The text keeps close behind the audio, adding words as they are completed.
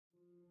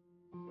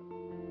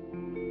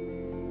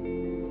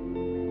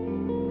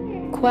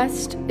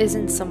quest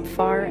isn't some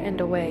far and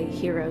away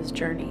hero's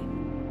journey,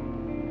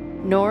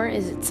 nor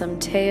is it some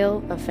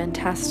tale of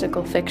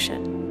fantastical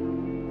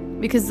fiction,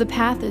 because the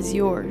path is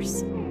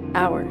yours,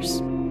 ours,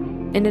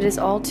 and it is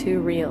all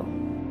too real.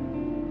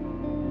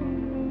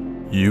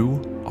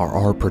 You are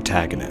our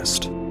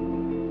protagonist.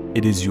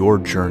 It is your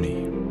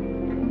journey.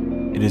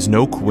 It is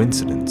no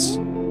coincidence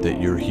that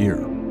you're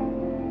here,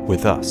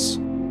 with us,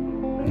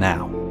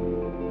 now.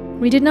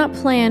 We did not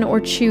plan or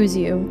choose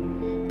you,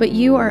 but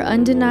you are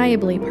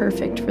undeniably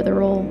perfect for the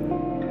role.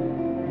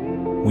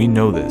 We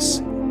know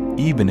this,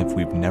 even if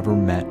we've never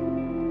met,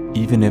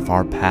 even if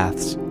our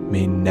paths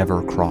may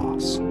never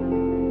cross,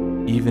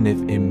 even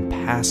if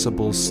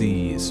impassable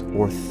seas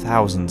or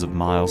thousands of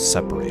miles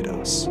separate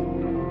us.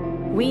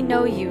 We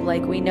know you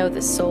like we know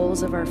the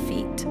soles of our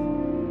feet.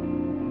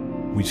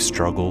 We've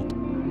struggled,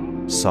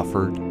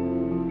 suffered,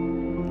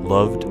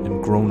 loved,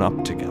 and grown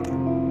up together.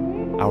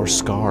 Our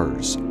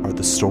scars are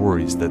the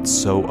stories that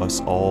sew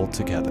us all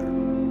together.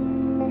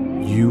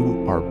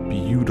 You are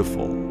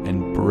beautiful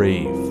and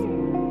brave,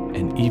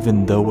 and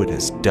even though it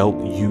has dealt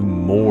you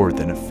more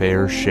than a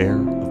fair share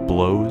of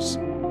blows,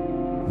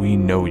 we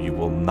know you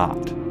will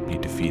not be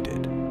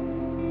defeated.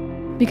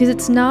 Because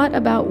it's not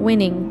about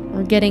winning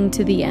or getting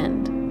to the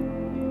end.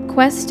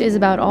 Quest is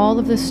about all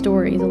of the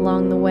stories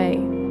along the way.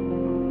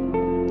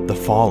 The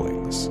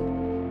fallings.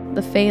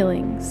 The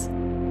failings.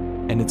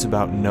 And it's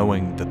about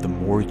knowing that the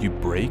more you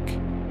break,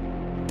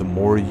 the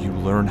more you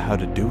learn how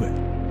to do it.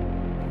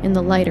 And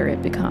the lighter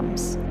it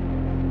becomes.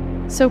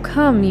 So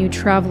come, you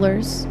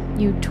travelers,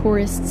 you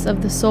tourists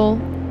of the soul,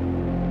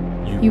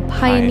 you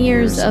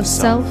pioneers of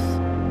self,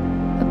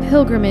 a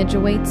pilgrimage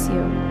awaits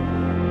you.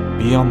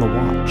 Be on the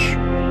watch.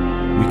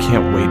 We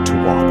can't wait to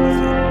walk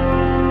with you.